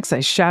Pet Tax. I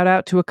shout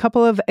out to a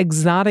couple of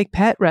exotic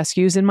pet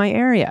rescues in my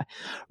area.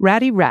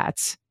 Ratty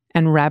Rats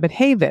and Rabbit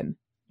Haven.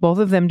 Both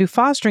of them do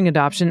fostering,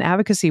 adoption, and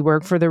advocacy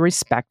work for their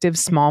respective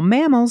small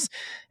mammals,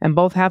 and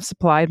both have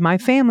supplied my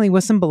family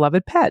with some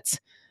beloved pets.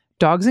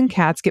 Dogs and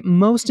cats get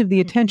most of the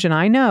attention,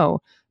 I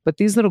know, but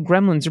these little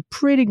gremlins are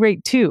pretty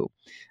great too.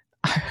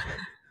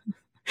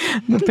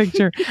 The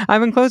picture.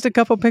 I've enclosed a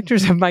couple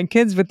pictures of my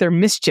kids with their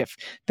mischief,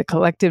 the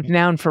collective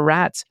noun for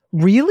rats.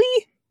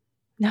 Really?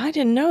 No, I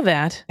didn't know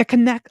that.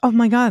 Oh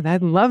my God, I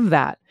love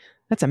that.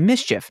 That's a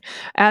mischief.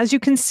 As you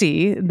can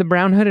see, the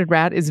brown-hooded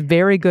rat is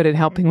very good at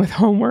helping with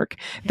homework.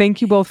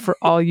 Thank you both for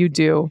all you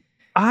do.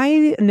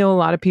 I know a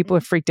lot of people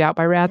are freaked out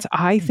by rats.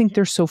 I think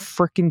they're so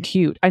freaking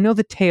cute. I know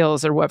the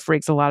tails are what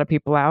freaks a lot of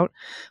people out,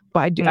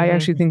 but I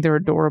actually think they're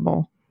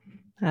adorable.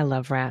 I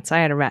love rats. I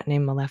had a rat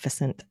named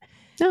Maleficent.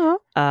 Oh.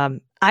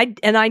 I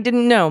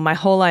didn't know my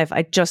whole life.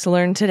 I just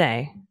learned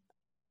today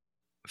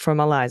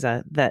from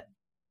Eliza that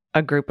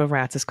a group of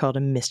rats is called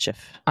a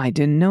mischief. I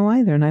didn't know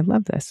either, and I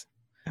love this.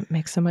 It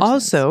makes so much sense.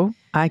 Also,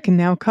 I can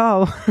now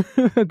call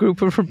a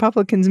group of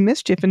Republicans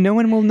mischief, and no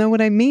one will know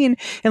what I mean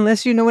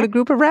unless you know what a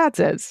group of rats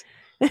is.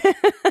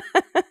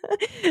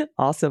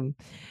 Awesome.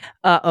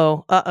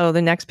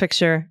 The next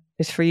picture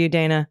is for you,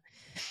 Dana.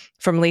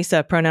 From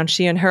Lisa, pronouns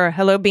she and her.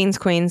 Hello, Beans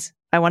Queens.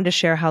 I wanted to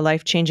share how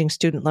life-changing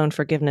student loan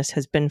forgiveness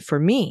has been for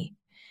me.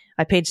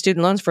 I paid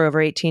student loans for over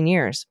 18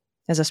 years.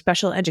 As a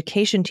special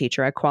education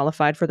teacher, I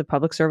qualified for the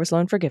public service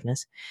loan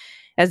forgiveness.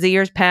 As the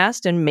years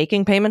passed and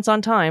making payments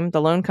on time,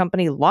 the loan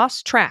company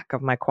lost track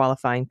of my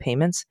qualifying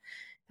payments,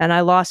 and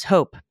I lost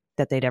hope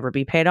that they'd ever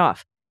be paid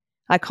off.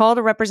 I called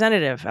a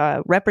representative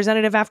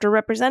after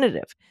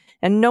representative,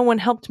 and no one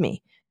helped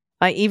me.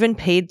 I even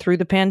paid through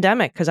the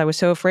pandemic because I was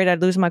so afraid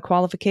I'd lose my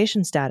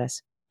qualification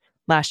status.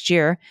 Last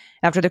year,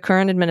 after the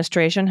current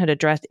administration had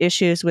addressed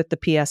issues with the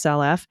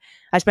PSLF,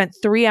 I spent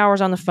 3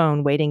 hours on the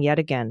phone waiting yet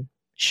again.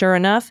 Sure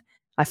enough,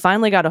 I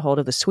finally got a hold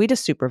of the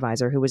sweetest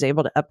supervisor who was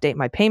able to update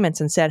my payments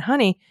and said,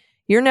 honey,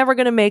 you're never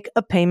going to make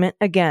a payment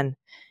again.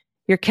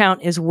 Your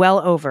count is well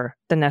over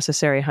the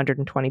necessary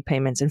 120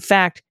 payments. In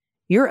fact,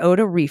 you're owed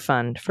a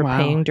refund for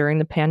paying during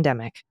the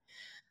pandemic.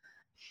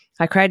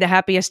 I cried the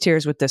happiest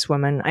tears with this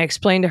woman. I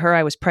explained to her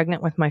I was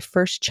pregnant with my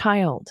first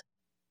child,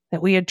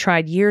 that we had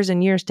tried years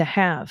and years to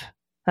have.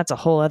 That's a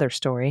whole other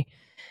story.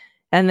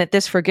 And that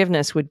this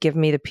forgiveness would give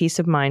me the peace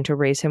of mind to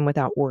raise him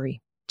without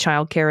worry.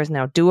 Childcare is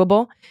now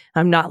doable.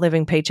 I'm not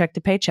living paycheck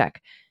to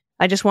paycheck.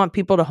 I just want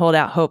people to hold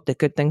out hope that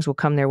good things will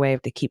come their way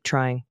if they keep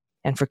trying.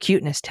 And for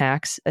cuteness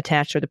tax,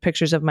 attached are the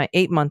pictures of my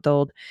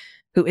 8-month-old,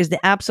 who is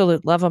the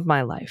absolute love of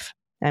my life.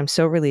 I'm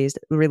so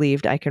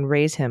relieved I can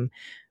raise him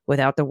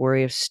without the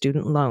worry of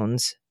student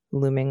loans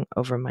looming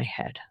over my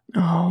head.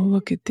 Oh,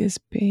 look at this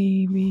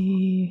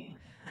baby.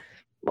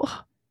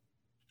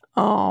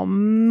 Oh,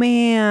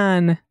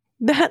 man.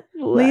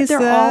 Lisa.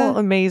 They're all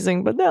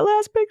amazing, but that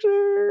last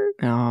picture.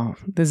 Oh,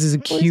 this is a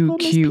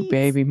cute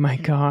baby. My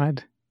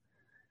God.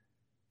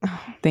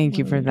 Oh, Thank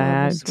you for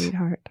that.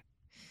 Sweetheart.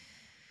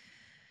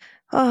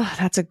 Oh,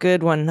 that's a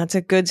good one. That's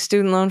a good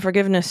student loan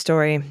forgiveness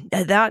story.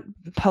 That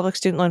public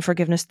student loan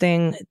forgiveness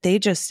thing, they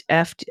just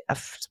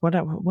what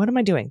am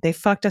I doing? They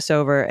fucked us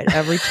over at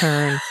every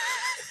turn.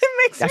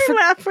 It makes me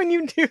laugh when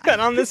you do that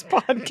on this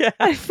podcast.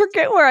 I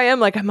forget where I am.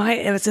 Like,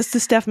 is this the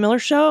Steph Miller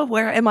show?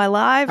 Where am I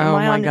live? Oh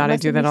my God, I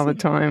do that all the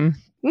time.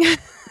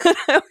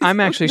 I'm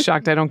actually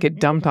shocked I don't get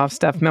dumped off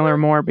Steph Miller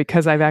more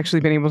because I've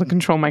actually been able to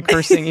control my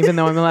cursing, even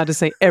though I'm allowed to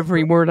say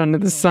every word under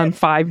the sun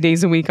 5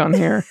 days a week on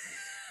here.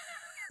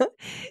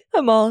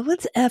 I'm all,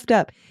 what's effed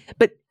up?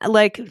 But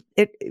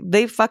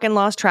they fucking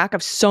lost track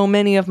of so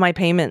many of my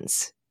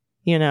payments,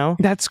 you know?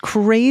 That's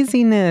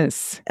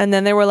craziness. And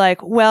then they were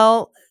like,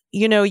 well,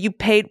 you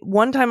paid,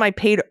 one time I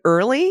paid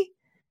early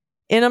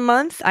in a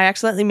month. I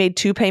accidentally made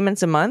 2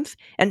 payments a month,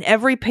 and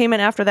every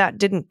payment after that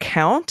didn't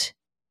count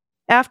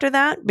after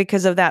that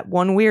because of that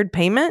one weird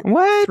payment.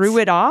 What? Threw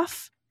it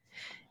off.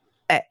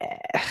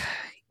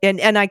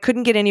 And I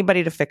couldn't get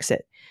anybody to fix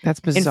it. That's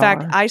bizarre. In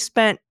fact, I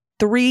spent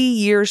 3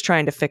 years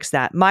trying to fix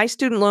that. My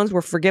student loans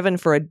were forgiven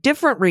for a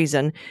different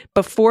reason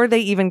before they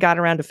even got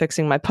around to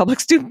fixing my public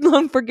student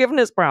loan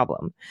forgiveness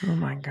problem. Oh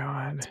my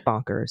God. It's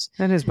bonkers.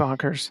 That is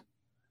bonkers.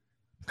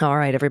 All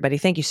right, everybody.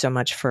 Thank you so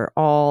much for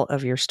all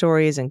of your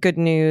stories and good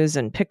news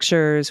and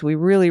pictures. We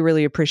really,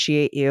 really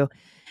appreciate you.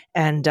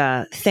 And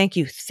thank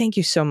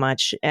you so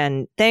much.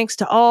 And thanks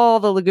to all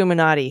the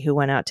Leguminati who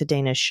went out to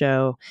Dana's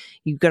show.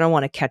 You're going to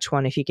want to catch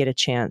one if you get a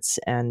chance.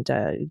 And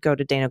go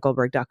to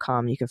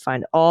danagoldberg.com. You can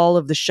find all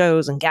of the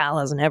shows and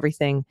galas and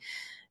everything.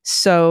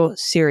 So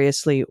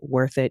seriously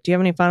worth it. Do you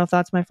have any final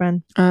thoughts, my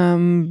friend?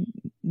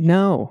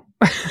 No.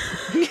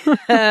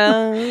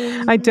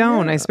 I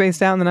don't. I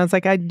spaced out and then I was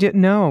like,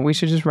 no, we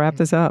should just wrap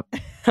this up.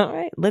 All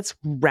right, let's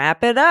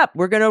wrap it up.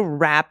 We're going to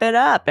wrap it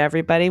up,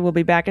 everybody. We'll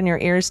be back in your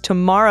ears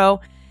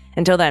tomorrow.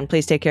 Until then,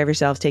 please take care of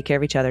yourselves, take care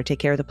of each other, take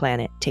care of the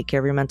planet, take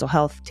care of your mental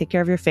health, take care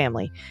of your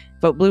family.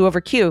 Vote blue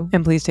over Q.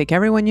 And please take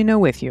everyone you know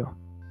with you.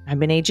 I've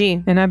been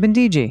AG. And I've been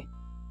DG.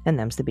 And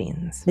them's the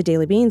beans. The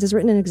Daily Beans is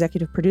written and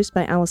executive produced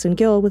by Allison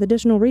Gill with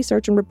additional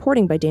research and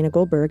reporting by Dana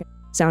Goldberg.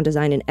 Sound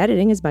design and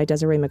editing is by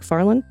Desiree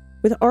McFarlane,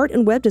 with art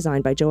and web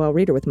design by Joelle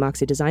Reeder with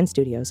Moxie Design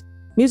Studios.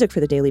 Music for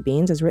The Daily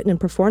Beans is written and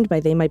performed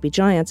by They Might Be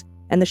Giants,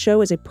 and the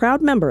show is a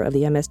proud member of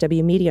the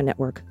MSW Media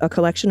Network, a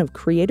collection of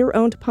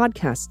creator-owned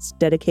podcasts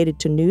dedicated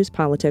to news,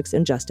 politics,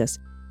 and justice.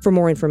 For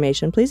more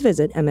information, please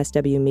visit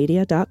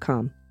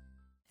mswmedia.com.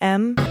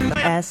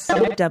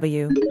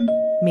 MSW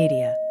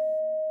Media.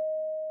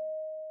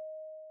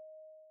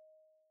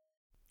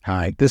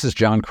 Hi, this is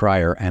John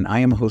Cryer, and I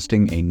am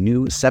hosting a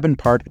new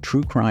 7-part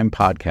true crime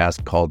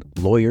podcast called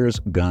Lawyers,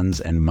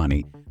 Guns, and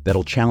Money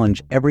that'll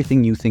challenge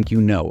everything you think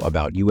you know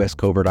about U.S.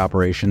 covert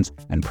operations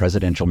and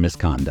presidential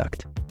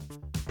misconduct.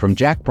 From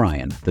Jack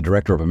Bryan, the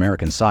director of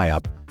American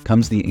PSYOP,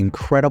 comes the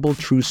incredible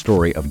true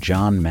story of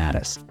John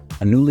Mattis,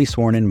 a newly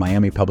sworn-in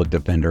Miami public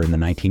defender in the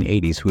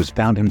 1980s who has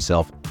found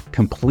himself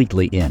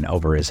completely in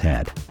over his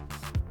head.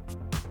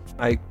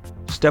 I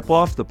step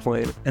off the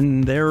plane,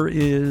 and there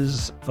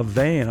is a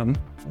van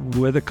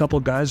with a couple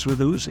guys with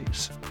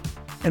Uzis.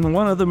 And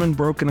one of them in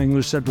broken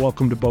English said,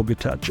 "Welcome to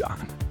Bogota,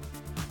 John."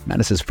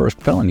 Mattis's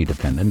first felony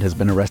defendant has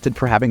been arrested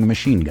for having a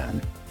machine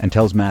gun and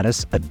tells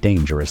Mattis a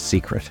dangerous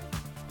secret.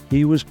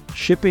 He was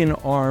shipping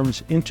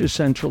arms into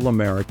Central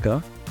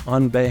America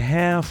on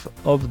behalf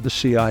of the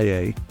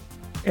CIA.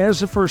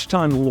 As a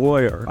first-time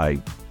lawyer, I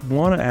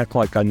want to act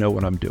like I know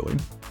what I'm doing.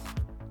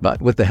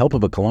 But with the help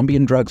of a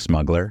Colombian drug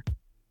smuggler,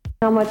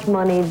 How much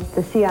money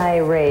the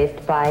CIA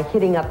raised by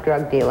hitting up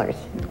drug dealers?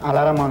 A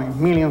lot of money,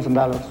 millions of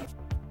dollars.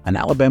 an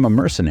Alabama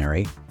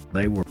mercenary,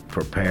 They were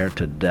prepared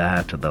to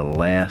die to the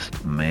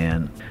last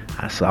man.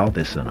 I saw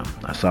this in them.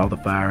 I saw the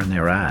fire in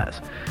their eyes.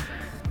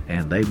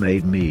 And they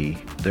made me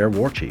their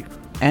war chief.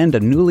 and a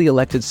newly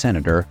elected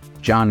senator,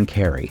 John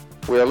Kerry.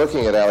 We are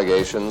looking at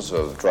allegations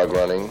of drug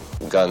running,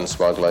 gun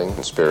smuggling,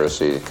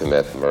 conspiracy to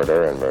commit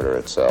murder and murder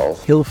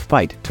itself. He'll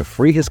fight to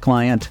free his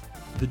client.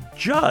 The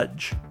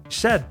judge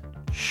said,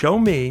 "Show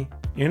me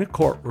in a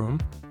courtroom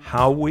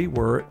how we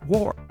were at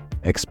war."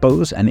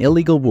 Expose an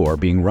illegal war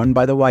being run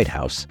by the White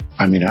House.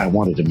 I mean, I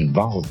wanted him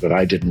involved, but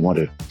I didn't want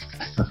to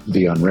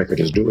be on record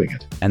as doing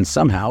it. And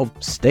somehow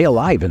stay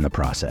alive in the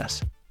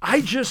process.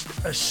 I just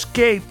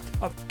escaped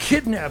a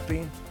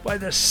kidnapping by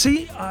the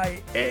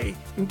CIA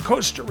in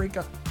Costa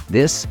Rica.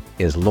 This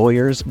is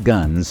Lawyers,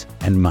 Guns,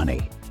 and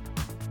Money.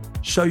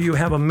 So you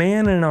have a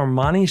man in an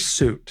Armani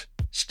suit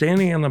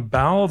standing in the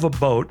bow of a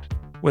boat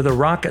with a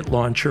rocket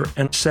launcher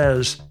and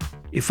says,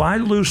 "If I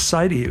lose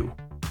sight of you,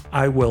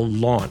 I will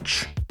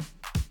launch.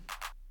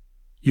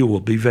 You will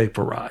be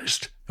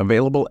vaporized."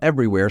 Available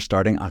everywhere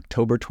starting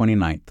October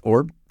 29th,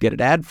 or get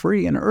it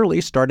ad-free and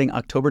early starting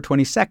October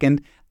 22nd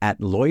at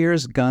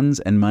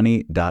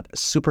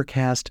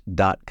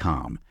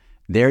lawyersgunsandmoney.supercast.com.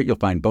 There you'll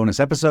find bonus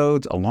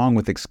episodes along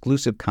with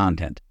exclusive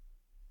content.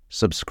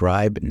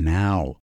 Subscribe now.